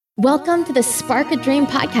Welcome to the Spark a Dream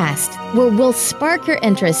podcast, where we'll spark your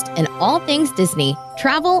interest in all things Disney,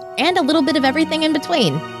 travel, and a little bit of everything in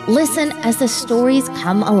between. Listen as the stories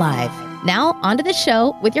come alive. Now, on to the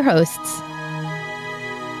show with your hosts.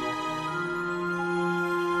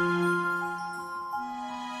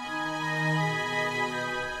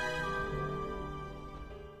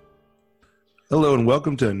 Hello and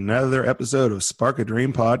welcome to another episode of Spark a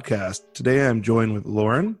Dream podcast. Today I'm joined with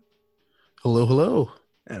Lauren. Hello, hello.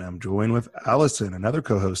 And I'm joined with Allison, another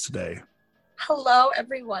co-host today. Hello,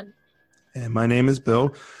 everyone. And my name is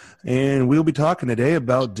Bill, and we'll be talking today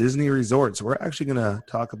about Disney resorts. We're actually going to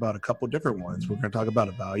talk about a couple different ones. We're going to talk about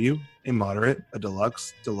a value, a moderate, a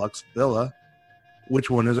deluxe villa, which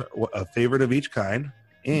one is a favorite of each kind,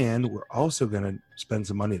 and we're also going to spend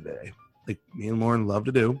some money today, like me and Lauren love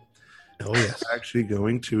to do. Oh, yes. We're actually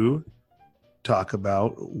going to talk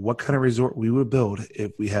about what kind of resort we would build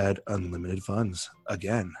if we had unlimited funds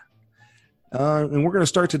again. And we're going to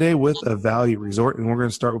start today with a value resort, and we're going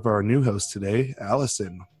to start with our new host today,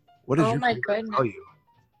 Allison. What is your favorite value?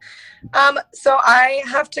 So I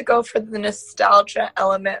have to go for the nostalgia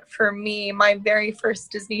element. For me, my very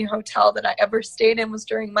first Disney hotel that I ever stayed in was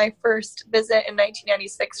during my first visit in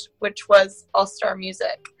 1996, which was All Star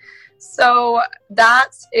Music. So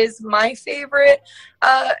that is my favorite.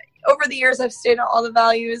 Over the years, I've stayed at all the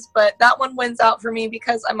values, but that one wins out for me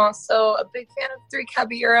because I'm also a big fan of Three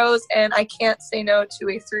Caballeros, and I can't say no to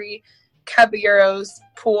a Three Caballeros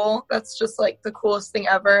pool. That's just like the coolest thing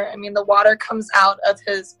ever. I mean, the water comes out of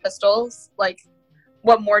his pistols. Like,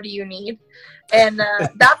 what more do you need? And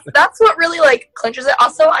that's what really like clinches it.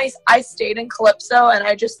 Also, I stayed in Calypso, and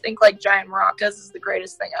I just think like Giant Maracas is the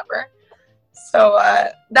greatest thing ever. So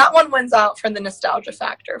that one wins out for the nostalgia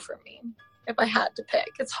factor for me. If I had to pick,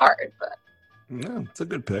 it's hard, but yeah, it's a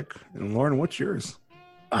good pick. And Lauren, what's yours?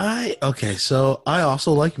 So I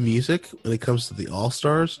also like music when it comes to the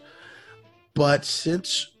All-Stars, but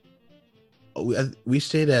since we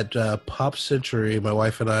stayed at Pop Century, my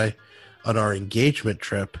wife and I, on our engagement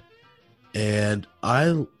trip, and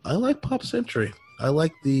I like Pop Century. I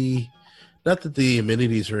like not that the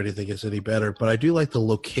amenities or anything is any better, but I do like the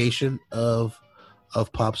location of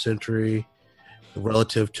Pop Century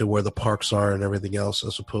relative to where the parks are and everything else,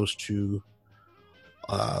 as opposed to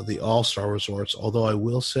the All-Star resorts. Although I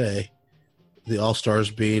will say, the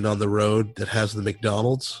All-Stars being on the road that has the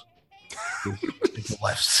McDonald's is a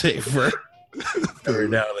lifesaver every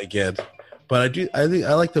now and again. But I think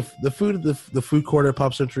I like the food, the food court at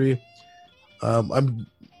Pop Century. I'm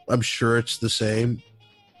sure it's the same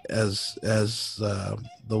as the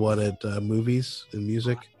one at movies and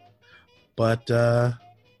music, but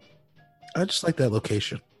I just like that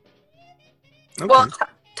location. Okay. Well,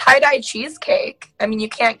 tie-dye cheesecake. I mean, you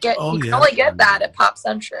can only get that at Pop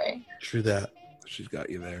Century. True that. She's got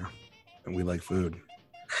you there, and we like food.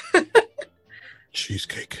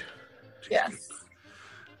 Cheesecake. Yes.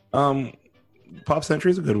 Pop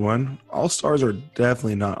Century is a good one. All Stars are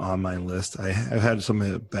definitely not on my list. I've had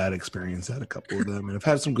some bad experience at a couple of them, and I've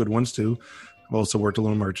had some good ones too. I've also worked a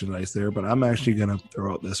little merchandise there, but I'm actually going to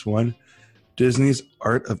throw out this one. Disney's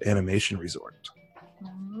Art of Animation Resort.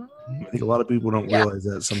 I think a lot of people don't realize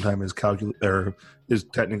that sometimes is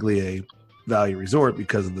technically a value resort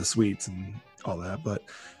because of the suites and all that, but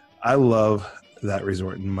I love that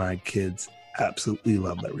resort, and my kids absolutely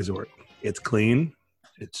love that resort. It's clean.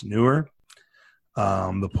 It's newer.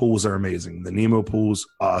 The pools are amazing. The Nemo pool's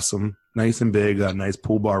awesome. Nice and big. A nice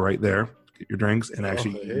pool bar right there. Get your drinks and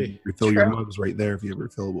actually refill your mugs right there if you have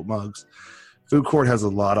refillable mugs. Food court has a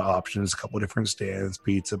lot of options, a couple of different stands,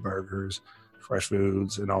 pizza, burgers, fresh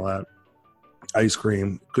foods, and all that. Ice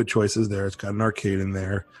cream, good choices there. It's got an arcade in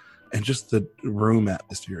there. And just the room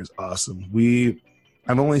atmosphere is awesome.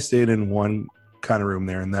 I've only stayed in one kind of room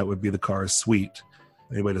there, and that would be the Cars suite.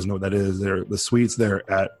 Anybody doesn't know what that is. The suites there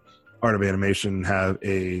at Art of Animation have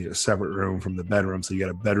a separate room from the bedroom. So you got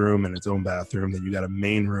a bedroom and its own bathroom. Then you got a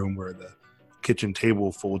main room where the kitchen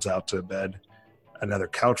table folds out to a bed. Another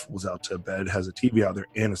couch folds out to a bed, has a TV out there,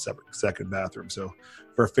 and a separate second bathroom. So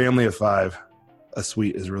for a family of 5, a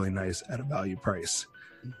suite is really nice at a value price.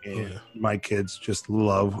 And my kids just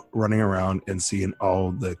love running around and seeing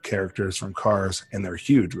all the characters from Cars, and they're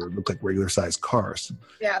huge. They look like regular sized cars.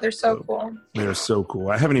 Yeah, they're so cool. They're so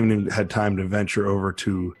cool. I haven't even had time to venture over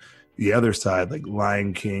to the other side, like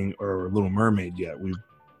Lion King or Little Mermaid yet. We've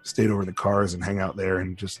stayed over the Cars and hang out there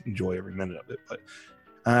and just enjoy every minute of it. But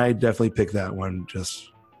I definitely pick that one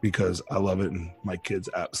just because I love it, and my kids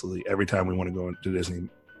absolutely. Every time we want to go into Disney,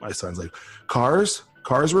 my son's like, Cars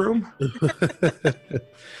room?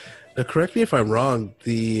 Now, correct me if I'm wrong.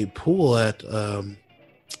 The pool at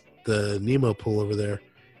the Nemo pool over there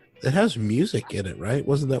It has music in it, right?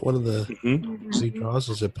 Wasn't that one of the Mhm. big draws?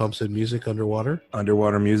 Is it pumps in music underwater?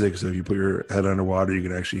 Underwater music. So if you put your head underwater, you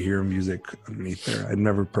can actually hear music underneath there. I've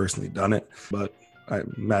never personally done it, but I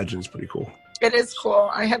imagine it's pretty cool. It is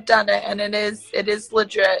cool. I have done it, and it is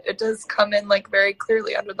legit. It does come in like very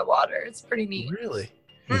clearly under the water. It's pretty neat. Really?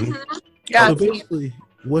 Mhm. Yeah, So it's neat. basically,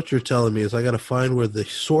 what you're telling me is I got to find where the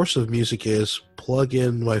source of music is, plug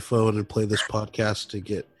in my phone, and play this podcast to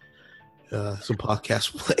get some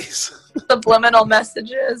podcast plays. Subliminal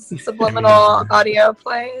messages, subliminal audio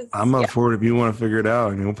plays. I'm up Yeah. for it if you want to figure it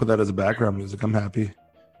out. I mean, we'll put that as a background music. I'm happy.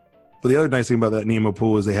 But the other nice thing about that Nemo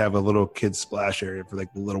pool is they have a little kids splash area for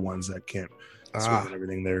like the little ones that can't swim and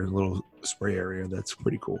everything. Their little spray area. That's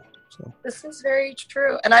pretty cool. So This is very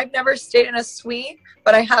true. And I've never stayed in a suite,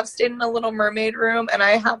 but I have stayed in a Little Mermaid room, and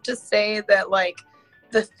I have to say that like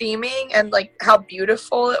the theming and like how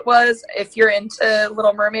beautiful it was. If you're into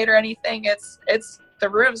Little Mermaid or anything, it's the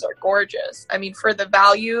rooms are gorgeous. I mean, for the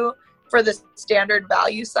value, for the standard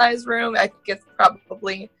value size room, I think it's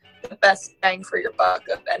probably the best bang for your buck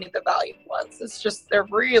of any of the value ones. It's just they're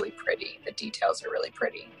really pretty. The details are really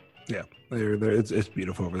pretty. yeah, it's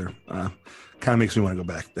beautiful over there. Kind of makes me want to go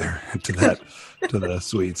back there to the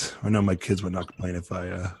suites. I know my kids would not complain if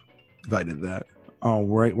I did that. All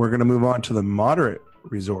right, we're gonna move on to the moderate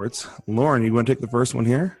resorts. Lauren, you want to take the first one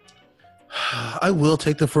here? I will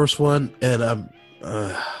take the first one, and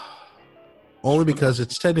only because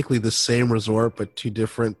it's technically the same resort but two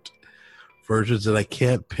different versions, and I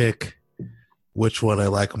can't pick which one I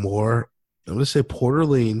like more. I'm going to say Port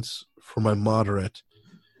Orleans for my moderate,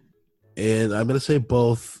 and I'm going to say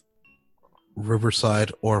both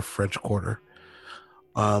Riverside or French Quarter.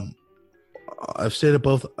 I've stayed at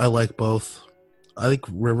both. I like both. I think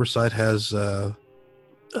Riverside has a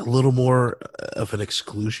little more of an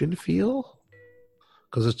exclusion feel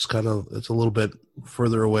because it's a little bit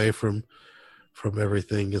further away from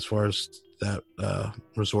everything as far as that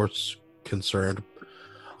resort's concerned.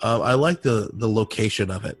 I like the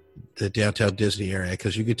location of it, the downtown Disney area,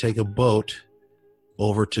 because you could take a boat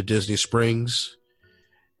over to Disney Springs,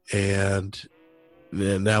 and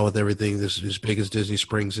now with everything as big as Disney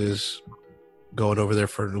Springs is, going over there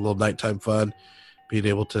for a little nighttime fun, being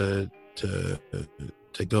able to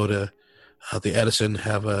go to the Edison,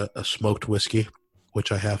 have a smoked whiskey,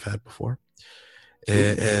 which I have had before,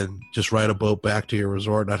 and just ride a boat back to your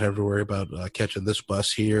resort, not have to worry about catching this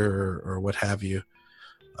bus here or what have you.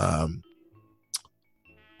 I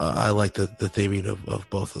like the theming of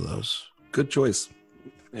both of those. Good choice.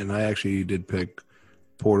 And I actually did pick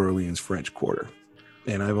Port Orleans French Quarter.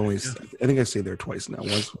 And I think I stayed there twice now.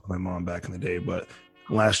 Once with my mom back in the day, but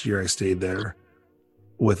last year I stayed there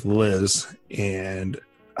with Liz, and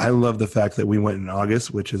I love the fact that we went in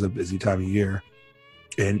August, which is a busy time of year,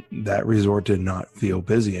 and that resort did not feel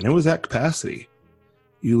busy, and it was at capacity.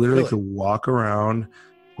 You literally could walk around.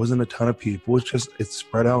 Wasn't a ton of people. It's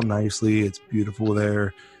spread out nicely. It's beautiful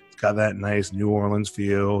there. It's got that nice New Orleans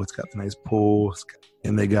feel. It's got the nice pool,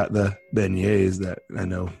 and they got the beignets that I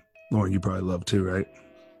know, Lauren, you probably love too, right?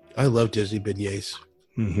 I love Disney beignets.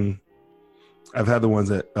 Mm-hmm. I've had the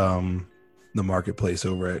ones at the marketplace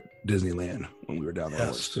over at Disneyland when we were down there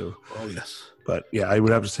once too. Oh yes. But yeah, I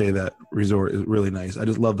would have to say that resort is really nice. I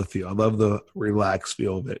just love the feel. I love the relaxed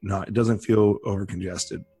feel of it. It doesn't feel over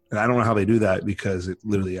congested. And I don't know how they do that because it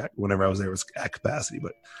literally, whenever I was there, it was at capacity.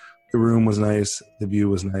 But the room was nice. The view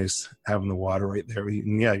was nice. Having the water right there.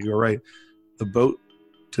 And yeah, you're right. The boat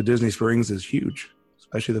to Disney Springs is huge,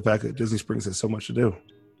 especially the fact that Disney Springs has so much to do.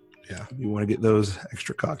 Yeah. You want to get those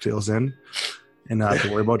extra cocktails in and not have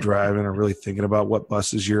to worry about driving or really thinking about what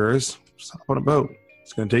bus is yours. Just hop on a boat.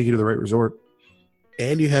 It's going to take you to the right resort.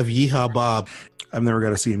 And you have Yeehaw Bob. I've never got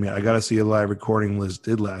to see him yet. I got to see a live recording Liz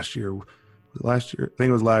did last year. I think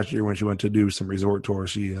it was last year when she went to do some resort tour.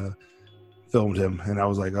 She filmed him, and I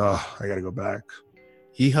was like, oh, I got to go back.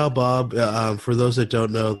 Yeehaw Bob, for those that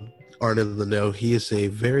don't know, aren't in the know, he is a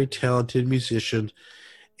very talented musician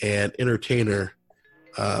and entertainer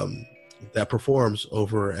that performs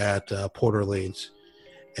over at Port Orleans.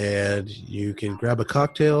 And you can grab a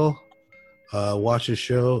cocktail, watch his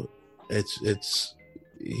show.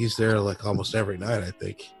 He's there like almost every night, I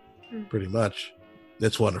think, pretty much.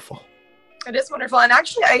 It's wonderful. It is wonderful. And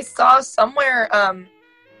actually, I saw somewhere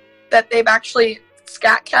that they've actually,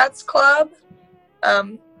 Scat Cats Club,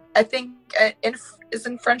 I think is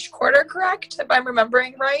in French Quarter, correct? If I'm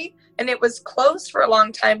remembering right. And it was closed for a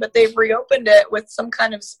long time, but they've reopened it with some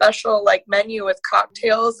kind of special like menu with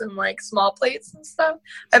cocktails and like small plates and stuff.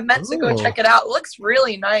 I've meant to go check it out. It looks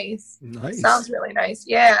really nice. Nice. Sounds really nice.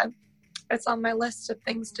 Yeah. It's on my list of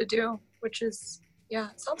things to do, which is, yeah,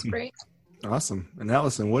 it sounds great. Awesome. And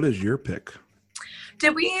Allison, what is your pick?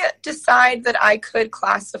 Did we decide that I could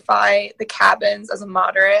classify the cabins as a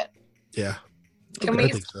moderate? Yeah. Can I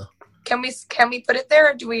we think so. can we put it there,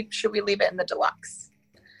 or should we leave it in the deluxe?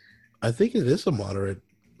 I think it is a moderate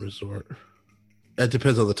resort. It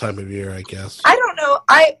depends on the time of year, I guess. I don't know.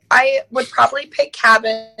 I would probably pick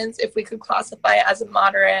cabins if we could classify it as a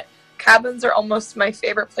moderate. Cabins are almost my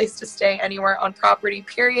favorite place to stay anywhere on property,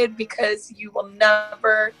 period, because you will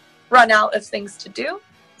never run out of things to do.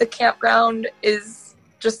 The campground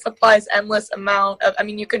just supplies endless amount of, I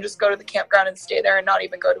mean, you can just go to the campground and stay there and not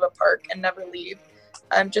even go to a park and never leave.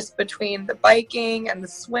 Just between the biking and the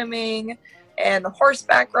swimming and the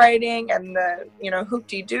horseback riding and the,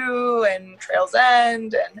 hoop-de-doo and Trails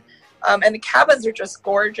End and the cabins are just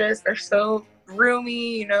gorgeous. They're so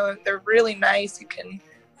roomy, they're really nice. You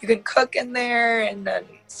can cook in there and then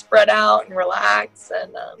spread out and relax,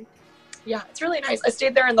 and yeah, it's really nice. I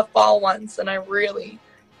stayed there in the fall once and I really,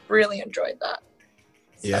 really enjoyed that.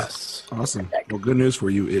 So, Yes. Awesome. Well, good news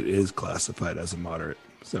for you. It is classified as a moderate.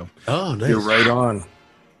 So Oh, nice. you're right on.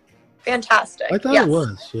 fantastic. I thought Yes. it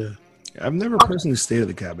was, yeah. I've never personally stayed at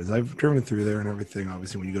the cabins. I've driven through there and everything,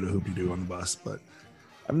 obviously, when you go to Hoop-de-Doo on the bus, but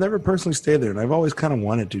I've never personally stayed there, and I've always kind of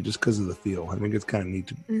wanted to just because of the feel. I think it's kind of neat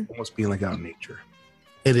to almost being like out in nature.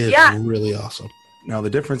 It is Yeah. really awesome. Now, the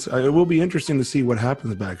difference, it will be interesting to see what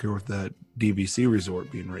happens back here with that DVC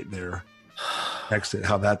resort being right there next to it,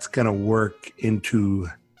 how that's going to work into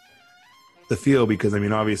the feel, because, I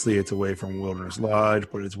mean, obviously it's away from Wilderness Lodge,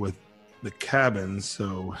 but it's with the cabins,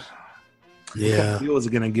 so what kind Yeah. of feel is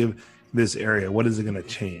it going to give this area? What is it going to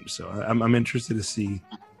change? So I'm interested to see,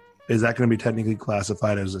 is that going to be technically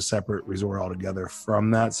classified as a separate resort altogether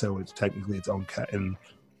from that, so it's technically its own in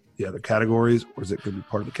the other categories, or is it going to be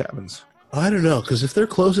part of the cabins? I don't know, because if they're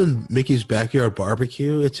closing Mickey's Backyard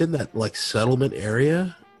Barbecue, it's in that like settlement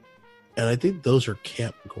area, and I think those are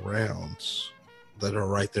campgrounds that are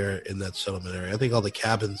right there in that settlement area. I think all the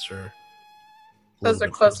cabins are. a Those little are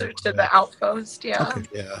bit closer further to away. the outpost. Yeah. Okay.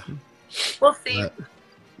 Yeah, We'll see.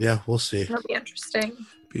 yeah, we'll see. It'll be interesting.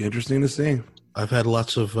 Be interesting to see. I've had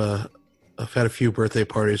I've had a few birthday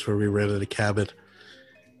parties where we rented a cabin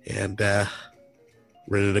and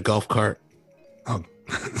rented a golf cart. Oh.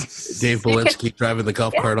 Dave Belinsky driving the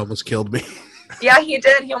golf cart almost killed me. Yeah, he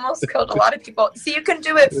did. He almost killed a lot of people. See, you can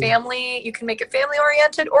do it family. You can make it family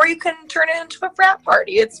oriented, or you can turn it into a frat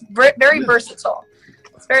party. It's very versatile.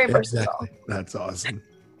 It's very versatile. Exactly. That's awesome.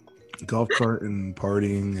 Golf cart and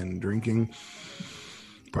partying and drinking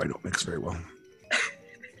probably don't mix very well.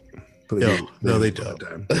 But No, they do don't.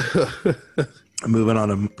 that time. Moving on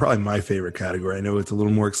to probably my favorite category. I know it's a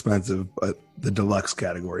little more expensive, but the deluxe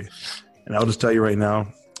category. And I'll just tell you right now,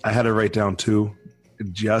 I had to write down two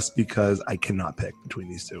just because I cannot pick between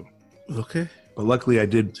these two. Okay. But luckily, I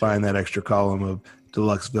did find that extra column of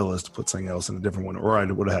deluxe villas to put something else in a different one, or I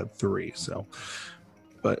would have had three. So,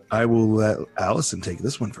 but I will let Allison take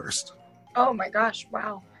this one first. Oh my gosh!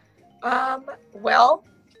 Wow. Well,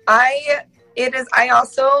 I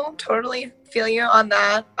also totally feel you on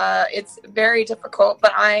that. It's very difficult,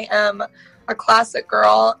 but I am a classic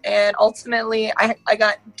girl, and ultimately, I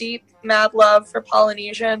got deep mad love for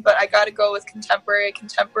Polynesian, but I got to go with contemporary.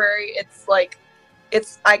 Contemporary,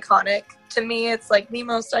 it's iconic to me. It's like the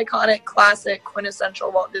most iconic, classic,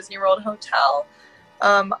 quintessential Walt Disney World hotel.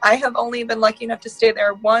 I have only been lucky enough to stay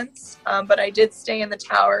there once, but I did stay in the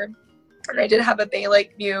tower, and I did have a Bay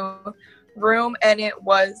Lake view room, and it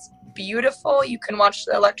was beautiful. You can watch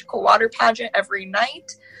the electrical water pageant every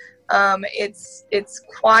night. It's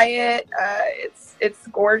quiet. It's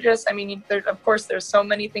gorgeous. I mean, there's so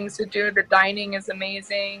many things to do. The dining is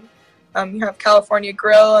amazing. You have California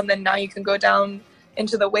Grill, and then now you can go down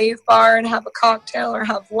into the Wave Bar and have a cocktail or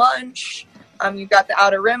have lunch. You've got the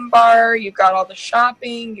Outer Rim Bar. You've got all the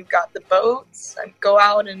shopping. You've got the boats. And go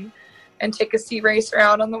out and take a sea racer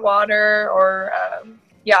out on the water. Or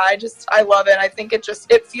I love it. I think it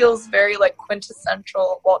feels very like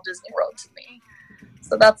quintessential Walt Disney World to me.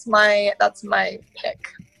 So that's my pick.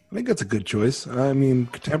 I think that's a good choice. I mean,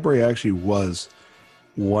 Contemporary actually was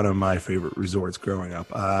one of my favorite resorts growing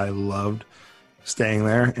up. I loved staying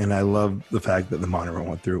there, and I loved the fact that the monorail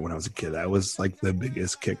went through it when I was a kid. That was like the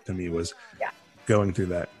biggest kick to me, was going through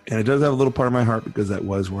that. And it does have a little part of my heart because that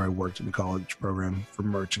was where I worked in the college program for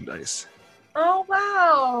merchandise. Oh,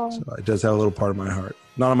 wow. So it does have a little part of my heart.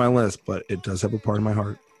 Not on my list, but it does have a part of my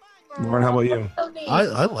heart. Lauren, how about you? So neat.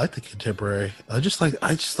 I like the Contemporary. I just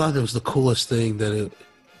thought it was the coolest thing that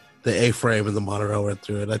the A-frame and the monorail went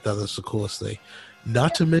through it. I thought that was the coolest thing.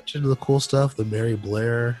 Not to mention the cool stuff, the Mary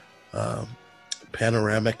Blair,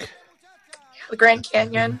 panoramic. The Grand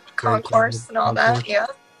Canyon, concourse, and all that. Yeah.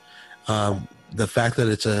 The fact that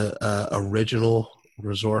it's a original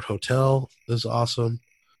resort hotel is awesome.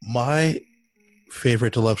 My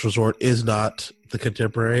favorite deluxe resort is not the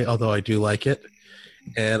Contemporary, although I do like it.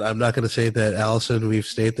 And I'm not going to say that, Allison, we've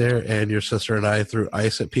stayed there, and your sister and I threw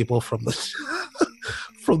ice at people from the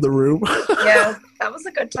from the room. Yeah, that was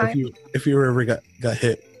a good time. If you ever got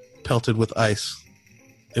hit, pelted with ice,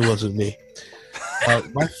 it wasn't me.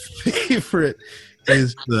 My favorite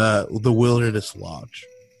is the Wilderness Lodge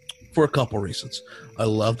for a couple reasons. I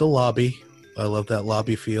love the lobby. I love that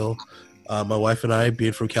lobby feel. My wife and I,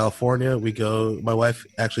 being from California, my wife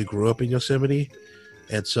actually grew up in Yosemite.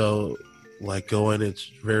 And so, like,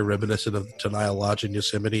 it's very reminiscent of Tenaya Lodge in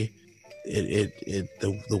Yosemite.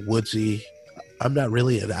 The woodsy, I'm not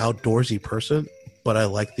really an outdoorsy person, but I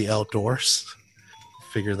like the outdoors.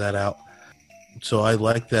 Figure that out. So I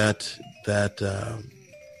like that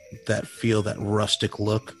feel, that rustic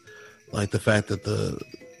look. Like the fact that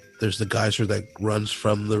there's the geyser that runs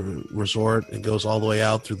from the resort and goes all the way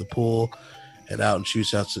out through the pool and out and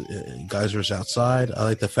shoots out geysers outside. I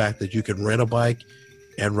like the fact that you can rent a bike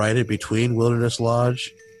and ride it between Wilderness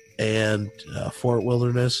Lodge and Fort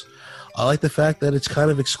Wilderness. I like the fact that it's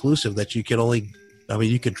kind of exclusive, that you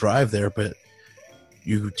could drive there, but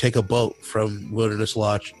you take a boat from Wilderness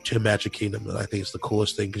Lodge to Magic Kingdom. And I think it's the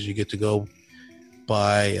coolest thing because you get to go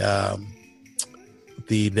by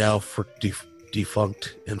the now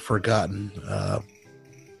defunct and forgotten,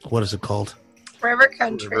 what is it called? River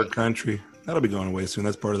Country. River Country. That'll be going away soon.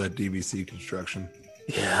 That's part of that DVC construction.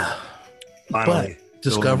 Yeah. Finally. But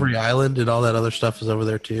Discovery Island and all that other stuff is over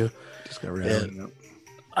there too. Discovery Island. Yep.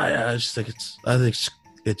 I just think it's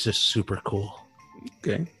just super cool.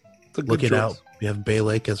 Okay. Looking out, we have Bay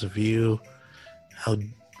Lake as a view. How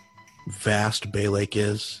vast Bay Lake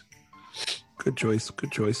is. Good choice.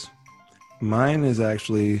 Good choice. Mine is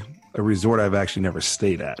actually a resort I've actually never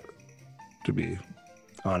stayed at, to be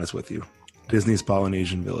honest with you. Disney's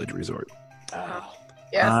Polynesian Village Resort.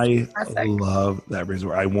 Yeah, I perfect. love that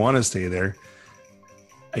resort. I want to stay there.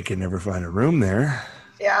 I can never find a room there.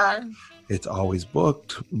 Yeah. It's always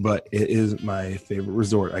booked, but it is my favorite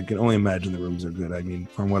resort. I can only imagine the rooms are good. I mean,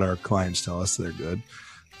 from what our clients tell us, they're good.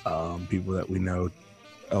 People that we know,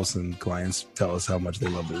 Elson clients, tell us how much they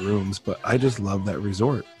love the rooms, but I just love that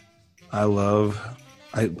resort. I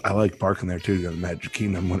like parking there too, to go to Magic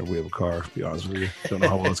Kingdom whenever we have a car, to be honest with you. Don't know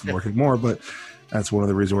how well it's going to work anymore, but that's one of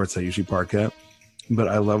the resorts I usually park at. But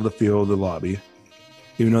I love the feel of the lobby.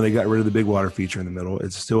 Even though they got rid of the big water feature in the middle,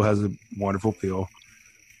 it still has a wonderful feel.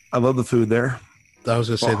 I love the food there. I was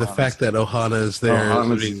going to say, the fact that Ohana is there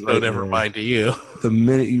is no never mind to you. The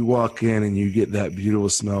minute you walk in and you get that beautiful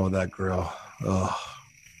smell of that grill,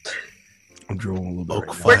 I'm drooling a little bit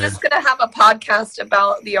right now. We're just going to have a podcast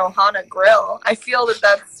about the Ohana Grill. I feel that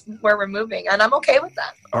that's where we're moving, and I'm okay with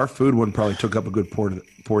that. Our food one probably took up a good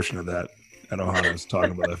portion of that at Ohana was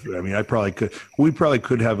talking about that food. I mean, we probably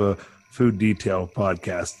could have a food detail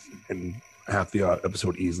podcast and half the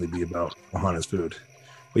episode easily be about Ohana's food.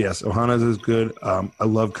 But yes, Ohana's is good. I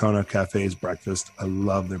love Kona Cafe's breakfast. I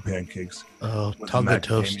love their pancakes. Oh, Tonga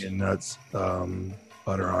toast. And nuts,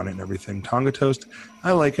 butter on it and everything. Tonga toast,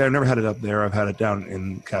 I like it. I've never had it up there. I've had it down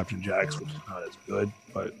in Captain Jack's, which is not as good.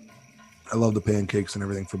 But I love the pancakes and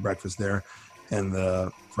everything for breakfast there. And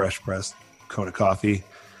the fresh pressed Kona coffee.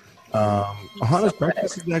 Ohana's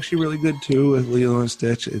breakfast is actually really good too with Lilo and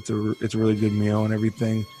Stitch. It's a really good meal and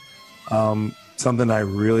everything. Something I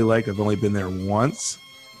really like, I've only been there once,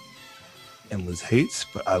 and Liz hates,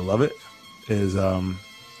 but I love it, is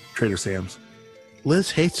Trader Sam's. Liz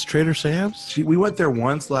hates Trader Sam's? We went there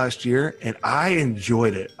once last year, and I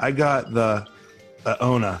enjoyed it. I got the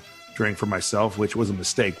Ona drink for myself, which was a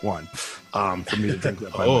mistake, for me to drink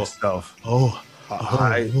that by myself.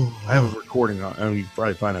 I have a recording on, and you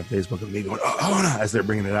probably find on Facebook of me going, Ona, as they're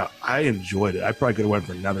bringing it out. I enjoyed it. I probably could have went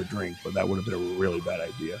for another drink, but that would have been a really bad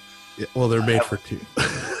idea. Yeah, well, they're made for two.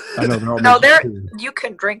 I know you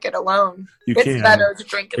can drink it alone. It's better to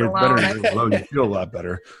drink it alone. Better to drink it alone. You feel a lot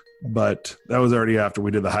better. But that was already after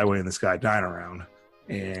we did the Highway in the Sky dine around,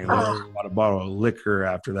 and we bought a bottle of liquor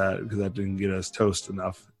after that because that didn't get us toast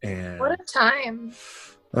enough. And what a time!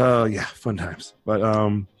 Yeah, fun times. But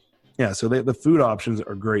yeah. So the food options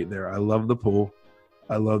are great there. I love the pool.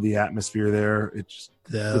 I love the atmosphere there. It's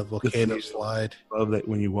the volcano slide. Love that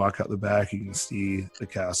when you walk out the back, you can see the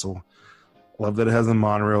castle. Love that it has a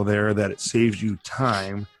monorail there, that it saves you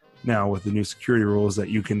time now with the new security rules that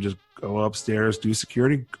you can just go upstairs, do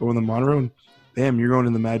security, go in the monorail, and bam, you're going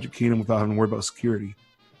in the Magic Kingdom without having to worry about security.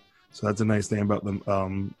 So that's a nice thing about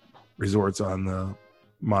the resorts on the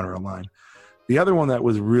monorail line. The other one that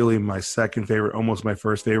was really my second favorite, almost my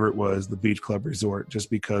first favorite, was the Beach Club Resort, just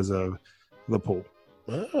because of the pool.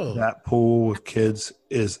 Oh. That pool with kids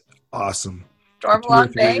is awesome.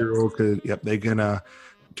 Dorvalon Bay. 2 or 3-year-old could, yep, they can.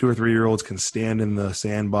 2 or 3-year-olds can stand in the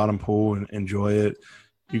sand bottom pool and enjoy it.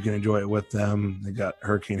 You can enjoy it with them. They got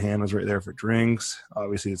Hurricane Hannah's right there for drinks.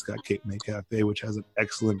 Obviously, it's got Cape May Cafe, which has an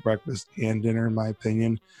excellent breakfast and dinner, in my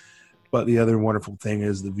opinion. But the other wonderful thing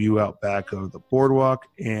is the view out back of the boardwalk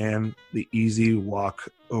and the easy walk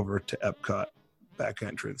over to Epcot back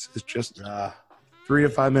entrance. It's just 3 to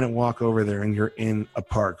 5 minute walk over there, and you're in a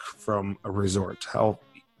park from a resort.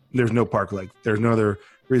 There's no park there's no other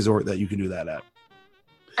resort that you can do that at.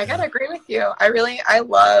 I gotta agree with you.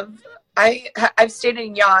 I've stayed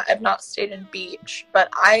in yacht. I've not stayed in beach, but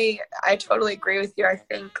I totally agree with you. I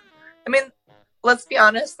mean, let's be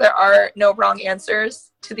honest. There are no wrong answers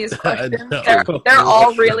to these questions. They're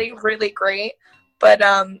all really, really great. But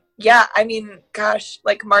yeah, I mean, gosh,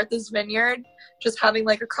 like Martha's Vineyard, just having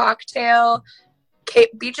like a cocktail,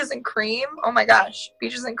 Beaches and Cream. Oh my gosh,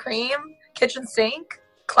 Beaches and Cream, kitchen sink,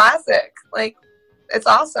 classic. Like, it's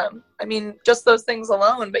awesome. I mean, just those things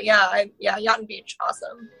alone. But yeah, yacht and beach,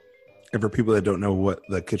 awesome. And for people that don't know what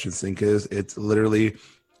the kitchen sink is, it's literally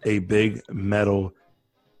a big metal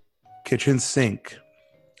kitchen sink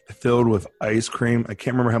filled with ice cream. I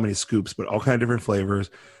can't remember how many scoops, but all kind of different flavors,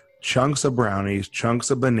 chunks of brownies,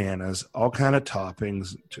 chunks of bananas, all kind of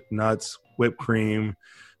toppings, nuts, whipped cream,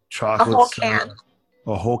 chocolate. A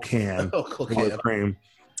whole can. Of cream.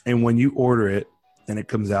 And when you order it and it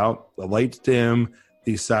comes out, the lights dim,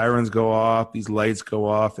 these sirens go off, these lights go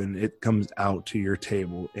off, and it comes out to your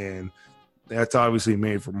table. And that's obviously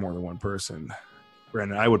made for more than one person.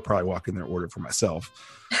 Brandon, I would probably walk in there and order it for myself.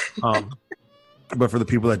 But for the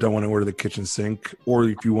people that don't want to order the kitchen sink, or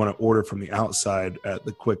if you want to order from the outside at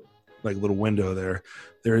the quick, like little window there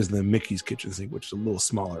is the Mickey's kitchen sink, which is a little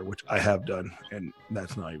smaller, which I have done, and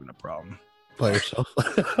that's not even a problem. By yourself?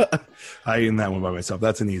 I eat that one by myself.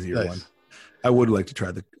 That's an easier one. I would like to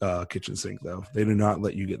try the kitchen sink, though. They do not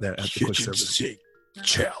let you get that at the quick service. Kitchen sink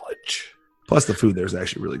challenge. Plus, the food there is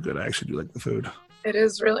actually really good. I actually do like the food. It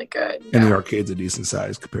is really good. And the arcade's a decent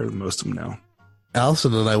size compared to most of them now.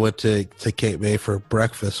 Allison and I went to Cape May for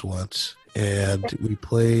breakfast once, and we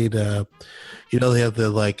played. They have the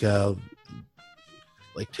like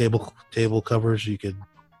table covers you could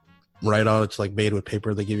write on. It's like made with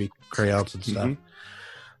paper. They give you crayons and stuff.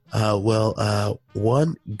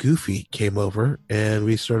 One Goofy came over, and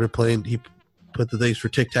we started playing. He put the things for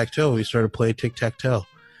tic-tac-toe, and we started playing tic-tac-toe.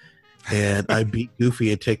 And I beat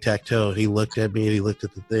Goofy at tic-tac-toe. He looked at me, and he looked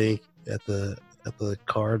at the thing, at the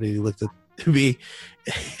card, and he looked at me,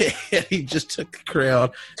 and he just took the crayon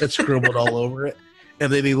and scribbled all over it.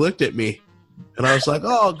 And then he looked at me, and I was like,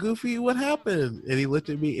 "Oh, Goofy, what happened?" And he looked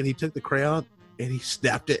at me, and he took the crayon, and he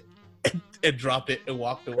snapped it and dropped it and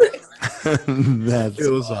walked away.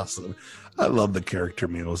 It was awesome. I love the character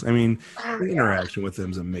meals. I mean, the interaction with them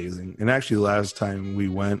is amazing. And actually, last time we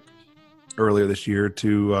went earlier this year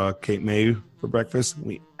to Cape May for breakfast,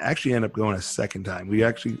 we actually ended up going a second time. We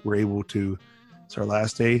actually were able to, it's our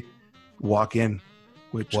last day, walk in,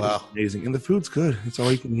 which is amazing. And the food's good. It's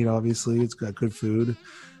all you can eat, obviously. It's got good food.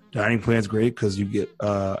 Dining plan's great because you get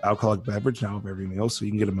alcoholic beverage now with every meal, so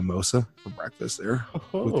you can get a mimosa for breakfast there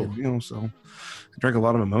with your meal. So I drank a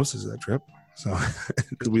lot of mimosas that trip, so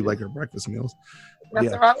because we like our breakfast meals.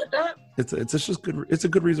 Nothing wrong with that. It's just good. It's a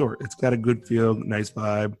good resort. It's got a good feel, nice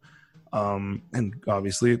vibe, and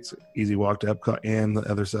obviously it's easy walk to Epcot and the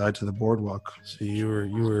other side to the boardwalk. So you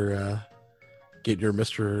were getting your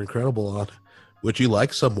Mr. Incredible on. Would you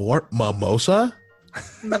like some more mimosa?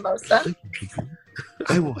 Mimosa.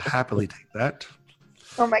 I will happily take that.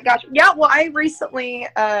 Oh my gosh. Yeah, well, I recently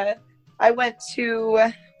we went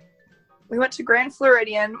to Grand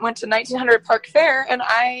Floridian, went to 1900 Park Fair, and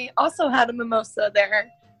I also had a mimosa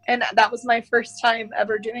there. And that was my first time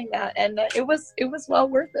ever doing that, and it was well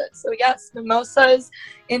worth it. So yes, mimosas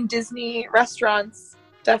in Disney restaurants,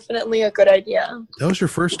 definitely a good idea. That was your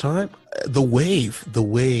first time? The Wave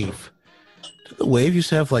used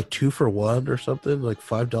to have like 2 for $1 or something, like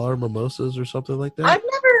 $5 mimosas or something like that. I've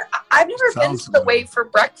never been to the Wave for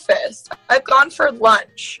breakfast. I've gone for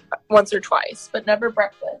lunch once or twice, but never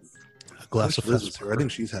breakfast. A glass of Liz is here. I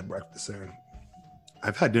think she's had breakfast there.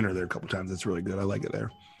 I've had dinner there a couple times. It's really good. I like it there.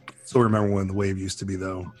 Still remember when the Wave used to be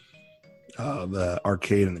though, the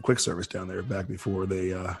arcade and the quick service down there back before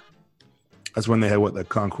they. That's when they had the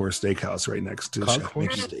Concourse Steakhouse right next to Chef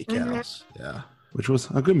Mickey's Steakhouse. Yeah, which was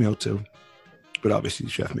a good meal too. But obviously,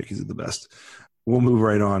 Chef Mickey's is the best. We'll move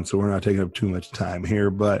right on, so we're not taking up too much time here.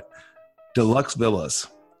 But Deluxe Villas,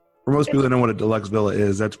 For most people that know what a deluxe villa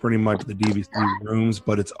is, that's pretty much the DVC rooms,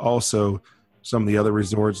 but it's also some of the other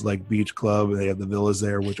resorts like Beach Club. They have the villas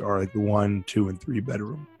there, which are like the 1, 2, and 3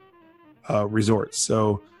 bedroom resorts.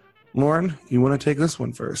 So, Lauren, you want to take this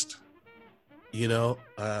one first?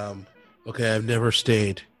 Okay, I've never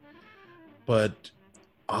stayed, but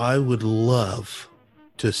I would love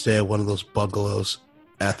to stay at one of those bungalows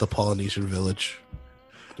at the Polynesian Village,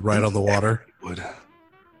 right on the water. Would.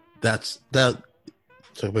 That's that.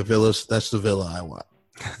 So my villas. That's the villa I want.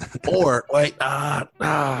 Or wait,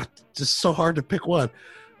 just so hard to pick one.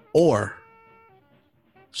 Or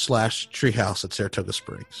 / treehouse at Saratoga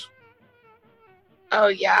Springs. Oh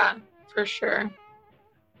yeah, for sure.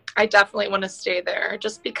 I definitely want to stay there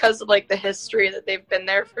just because of like the history that they've been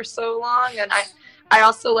there for so long, and I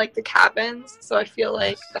also like the cabins, so I feel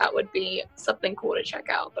like that would be something cool to check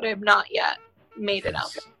out. But I have not yet made it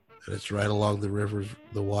out there. And it's right along the river,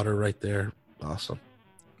 the water right there. Awesome.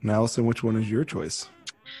 Now, Allison, which one is your choice?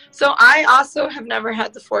 So I also have never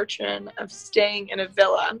had the fortune of staying in a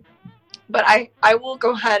villa, but I will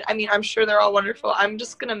go ahead. I mean, I'm sure they're all wonderful. I'm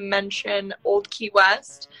just going to mention Old Key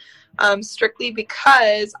West, strictly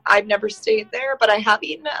because I've never stayed there, but I have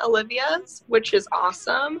eaten at Olivia's, which is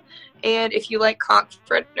awesome. And if you like conch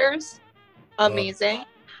fritters, amazing.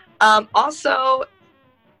 Also,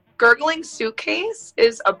 Gurgling Suitcase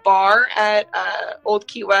is a bar at Old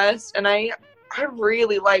Key West, and I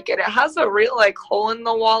really like it. It has a real like hole in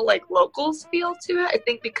the wall like locals feel to it. I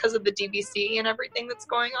think because of the DVC and everything that's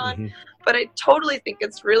going on. Mm-hmm. But I totally think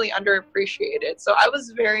it's really underappreciated. So I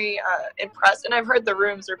was very impressed, and I've heard the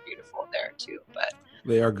rooms are beautiful there too. But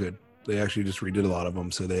they are good. They actually just redid a lot of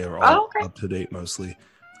them, so they are all up to date mostly.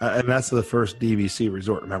 And that's the first DVC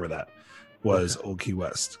resort. Remember that was Old Key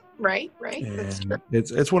West. Right. And that's true.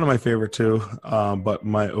 It's one of my favorite too. But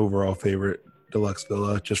my overall favorite deluxe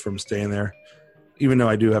villa, just from staying there. Even though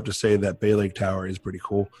I do have to say that Bay Lake Tower is pretty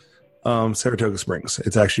cool. Saratoga Springs.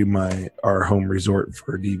 It's actually our home resort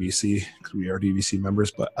for DVC because we are DVC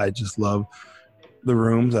members. But I just love the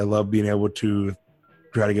rooms. I love being able to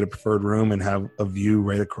try to get a preferred room and have a view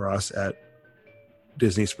right across at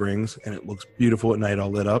Disney Springs, and it looks beautiful at night, all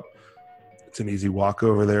lit up. It's an easy walk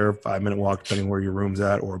over there, 5-minute walk depending where your room's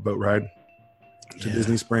at, or a boat ride to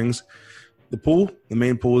Disney Springs. The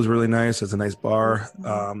main pool is really nice. It's a nice bar.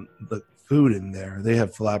 The food in there, they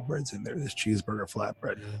have flatbreads in there. This cheeseburger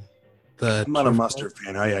flatbread. I'm not a mustard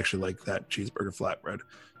fan. I actually like that cheeseburger flatbread,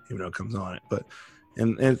 even though it comes on it.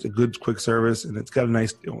 And it's a good quick service, and it's got a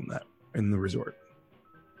nice deal in the resort.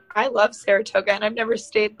 I love Saratoga, and I've never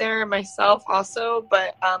stayed there myself also,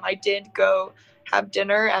 but I did go have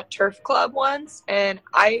dinner at Turf Club once, and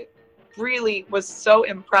I really was so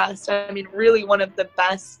impressed. I mean, really one of the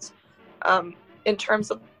best in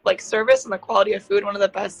terms of like service and the quality of food, one of the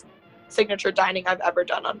best signature dining I've ever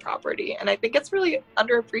done on property. And I think it's really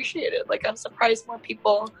underappreciated. Like, I'm surprised more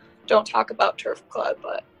people don't talk about Turf Club,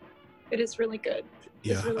 but it is really good.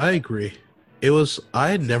 Yeah, really I agree. I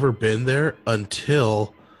had never been there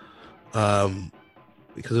until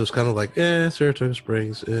because it was kind of like Saratoga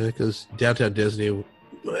Springs, because downtown Disney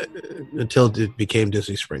until it became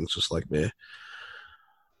Disney Springs, just like me.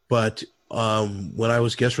 But when I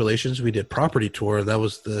was guest relations, we did property tour, and that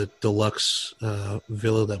was the deluxe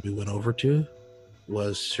villa that we went over to,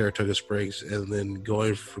 was Saratoga Springs, and then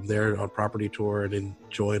going from there on property tour and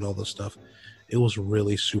enjoying all the stuff, it was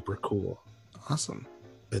really super cool. Awesome.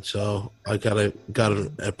 And so I got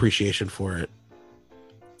an appreciation for it.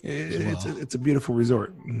 It's a beautiful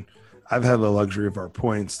resort. I've had the luxury of our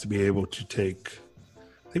points to be able to take.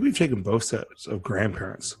 I think we've taken both sets of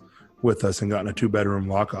grandparents with us and gotten a 2-bedroom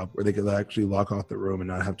lock-up where they could actually lock off the room and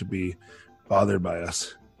not have to be bothered by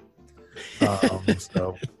us.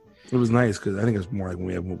 So it was nice because I think it's more like when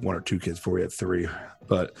we have 1 or 2 kids before we had 3.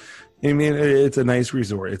 But I mean, it's a nice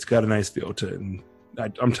resort. It's got a nice feel to it. And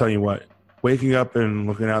I'm telling you what, waking up and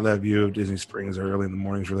looking out that view of Disney Springs early in the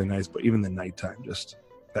morning is really nice. But even the nighttime, just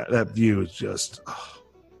that view is just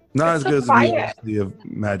not as good as the view of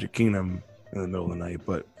Magic Kingdom in the middle of the night,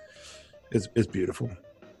 but it's beautiful.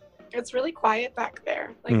 It's really quiet back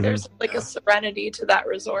there. Like there's like a serenity to that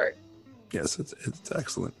resort. Yes, it's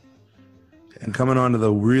excellent. And coming on to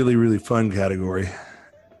the really, really fun category,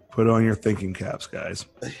 put on your thinking caps, guys,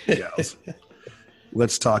 gals.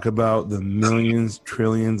 Let's talk about the millions,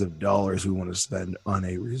 trillions of dollars we want to spend on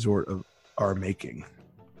a resort of our making.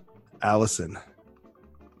 Allison,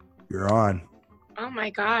 you're on. Oh my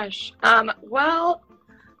gosh. Well,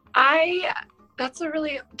 that's a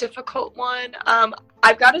really difficult one.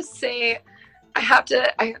 I've got to say,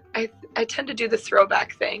 I tend to do the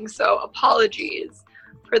throwback thing, so apologies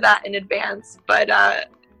for that in advance. But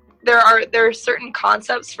there are certain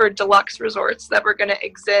concepts for deluxe resorts that were going to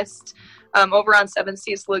exist over on Seven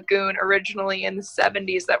Seas Lagoon originally in the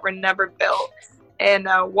 70s that were never built. And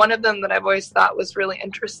one of them that I've always thought was really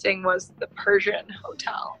interesting was the Persian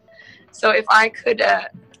Hotel. So if I could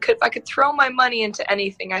throw my money into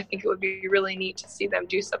anything, I think it would be really neat to see them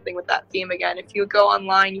do something with that theme again. If you go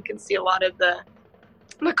online, you can see a lot of the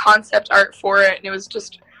concept art for it, and it was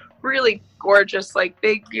just really gorgeous, like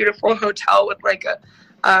big, beautiful hotel with like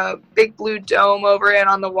a big blue dome over it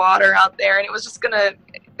on the water out there. And it was just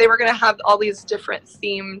they were gonna have all these different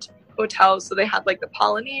themed hotels. So they had like the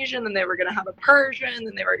Polynesian, then they were gonna have a Persian,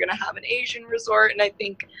 then they were gonna have an Asian resort. And I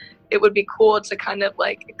think it would be cool to kind of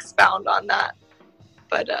like expound on that.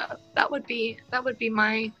 But that would be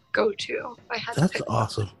my go-to if I had to That's pick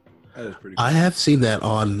awesome. That is pretty cool. I have seen that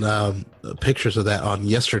on pictures of that on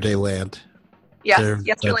Yesterdayland. Yes, Their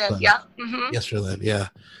Yesterland, website. yeah. Mm-hmm. Yesterland, yeah.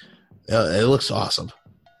 It looks awesome.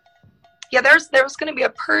 Yeah, there was going to be a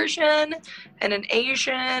Persian and an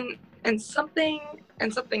Asian and something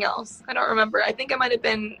else. I don't remember. I think it might have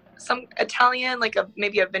been some Italian, like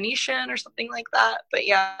maybe a Venetian or something like that. But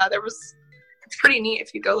yeah, it's pretty neat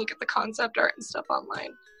if you go look at the concept art and stuff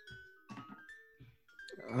online.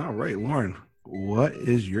 All right, Lauren, what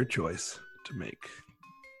is your choice to make?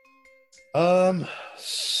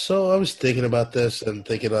 So I was thinking about this and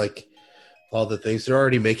thinking like all the things they're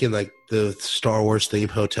already making, like the Star Wars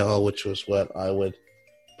themed hotel, which was what I would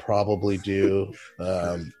probably do.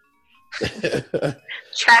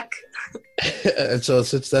 Check. And so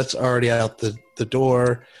since that's already out the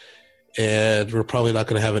door, and we're probably not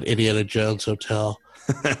going to have an Indiana Jones hotel.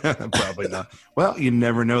 Probably not. Well, you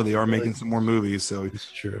never know. They are making some more movies, so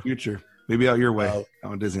It's true. future. Maybe out your way, Oh.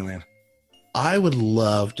 out in Disneyland. I would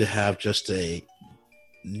love to have just a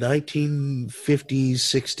 1950s,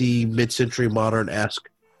 60 mid-century modern-esque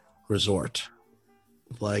resort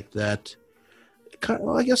like that. Kind of,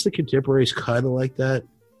 I guess the contemporaries kind of like that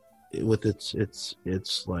with its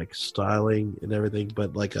like styling and everything,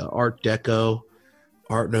 but like a Art Deco,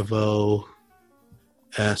 Art Nouveau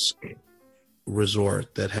esque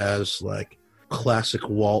resort that has like classic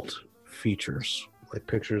Walt features, like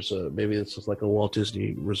pictures of maybe it's just like a Walt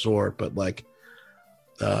Disney resort, but like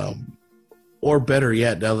or better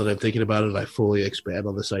yet, now that I'm thinking about it, I fully expand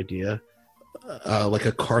on this idea, like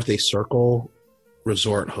a Carthay Circle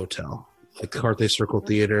resort hotel, like Carthay Circle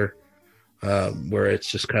Theater, where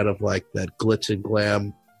it's just kind of like that glitz and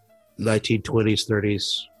glam 1920s 30s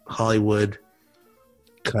Hollywood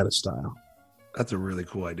kind of style. That's a really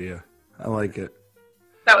cool idea. I like it.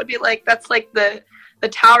 That would be like that's like the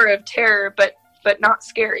Tower of Terror, but not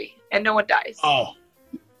scary, and no one dies. Oh,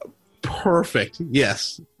 perfect.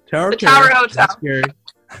 Yes. Tower The of Terror, Tower Hotel. not scary,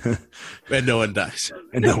 and no one dies.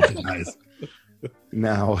 And no one dies.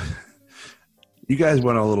 Now, you guys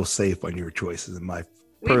went a little safe on your choices, in my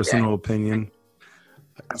personal opinion.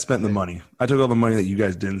 I spent the money. I took all the money that you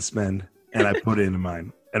guys didn't spend, and I put it into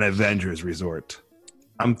mine. An Avengers resort.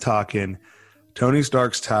 I'm talking Tony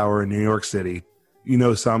Stark's tower in New York City. You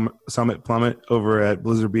know Summit Plummet over at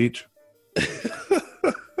Blizzard Beach?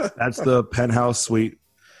 That's the penthouse suite.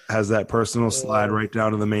 Has that personal slide right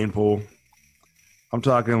down to the main pool. I'm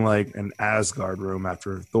talking like an Asgard room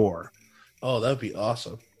after Thor. Oh, that'd be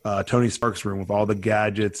awesome. Tony Stark's room with all the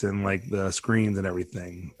gadgets and like the screens and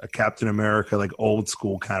everything. A Captain America, like old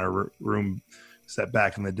school kind of room set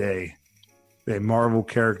back in the day. They had Marvel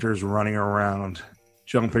characters running around,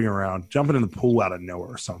 jumping in the pool out of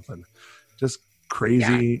nowhere or something. Just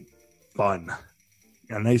crazy fun.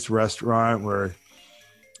 A nice restaurant where,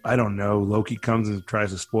 I don't know, Loki comes and tries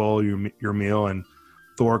to spoil your meal, and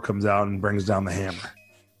Thor comes out and brings down the hammer.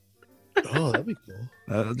 Oh, that'd be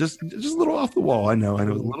cool. Just a little off the wall. I know, a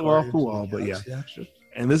little off the wall, but yeah.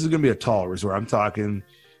 And this is going to be a tall resort. I'm talking,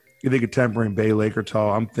 you think of Tempering Bay Lake or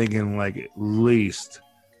tall, I'm thinking like at least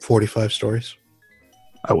 45 stories.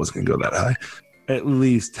 I wasn't going to go that high. At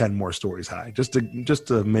least 10 more stories high, just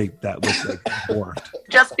to make that look like dwarfed.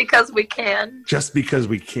 Just because we can. Just because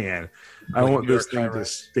we can. I want this thing to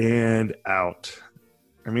stand out.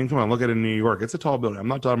 I mean, come on, look at it in New York. It's a tall building. I'm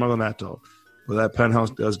not talking about that tall. But that penthouse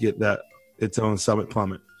does get its own Summit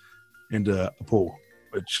Plummet into a pool,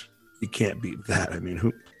 which you can't beat that. I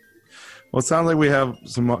mean, Well, it sounds like we have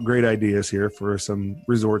some great ideas here for some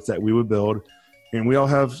resorts that we would build. And we all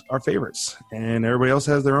have our favorites, and everybody else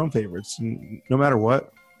has their own favorites. And no matter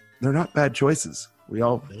what, they're not bad choices.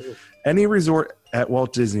 Any resort at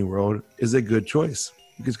Walt Disney World is a good choice,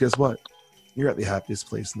 because guess what? You're at the happiest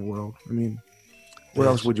place in the world. I mean, where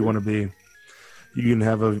else would you want to be? You can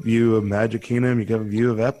have a view of Magic Kingdom. You can have a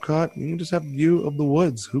view of Epcot. You can just have a view of the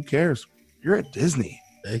woods. Who cares? You're at Disney.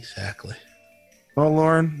 Exactly. Well,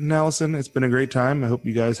 Lauren and Allison, it's been a great time. I hope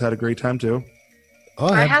you guys had a great time too. Oh,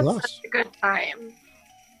 I I had had such a good time.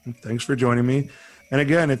 Thanks for joining me. And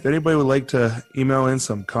again, if anybody would like to email in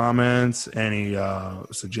some comments, any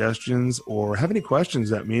suggestions, or have any questions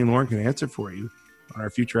that me and Lauren can answer for you on our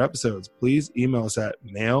future episodes, please email us at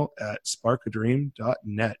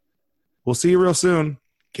mail@sparkadream.net. We'll see you real soon.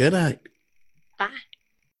 Good night. Bye.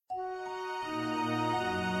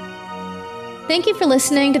 Thank you for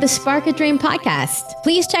listening to the Spark a Dream podcast.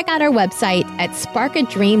 Please check out our website at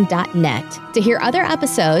sparkadream.net to hear other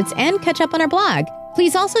episodes and catch up on our blog.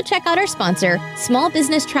 Please also check out our sponsor, small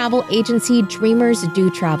business travel agency Dreamers Do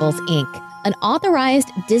Travels, Inc., an authorized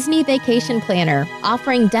Disney vacation planner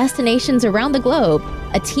offering destinations around the globe.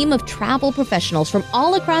 A team of travel professionals from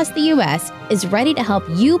all across the U.S. is ready to help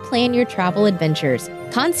you plan your travel adventures,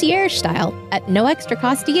 concierge style, at no extra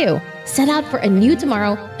cost to you. Set out for a new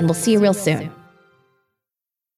tomorrow, and we'll see you real soon.